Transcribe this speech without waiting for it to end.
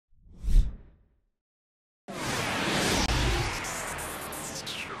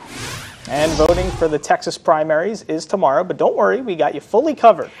And voting for the Texas primaries is tomorrow, but don't worry, we got you fully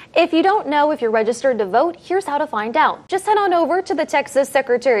covered. If you don't know if you're registered to vote, here's how to find out. Just head on over to the Texas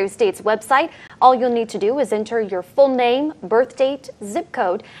Secretary of State's website. All you'll need to do is enter your full name, birth date, zip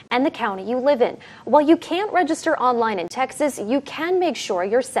code, and the county you live in. While you can't register online in Texas, you can make sure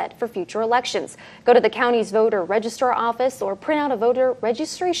you're set for future elections. Go to the county's voter registrar office or print out a voter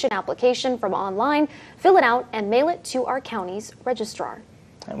registration application from online, fill it out, and mail it to our county's registrar.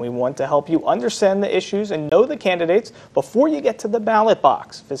 And we want to help you understand the issues and know the candidates before you get to the ballot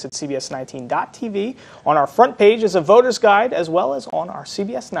box. Visit CBS19.tv. On our front page is a voter's guide as well as on our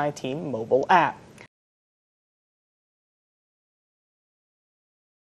CBS 19 mobile app.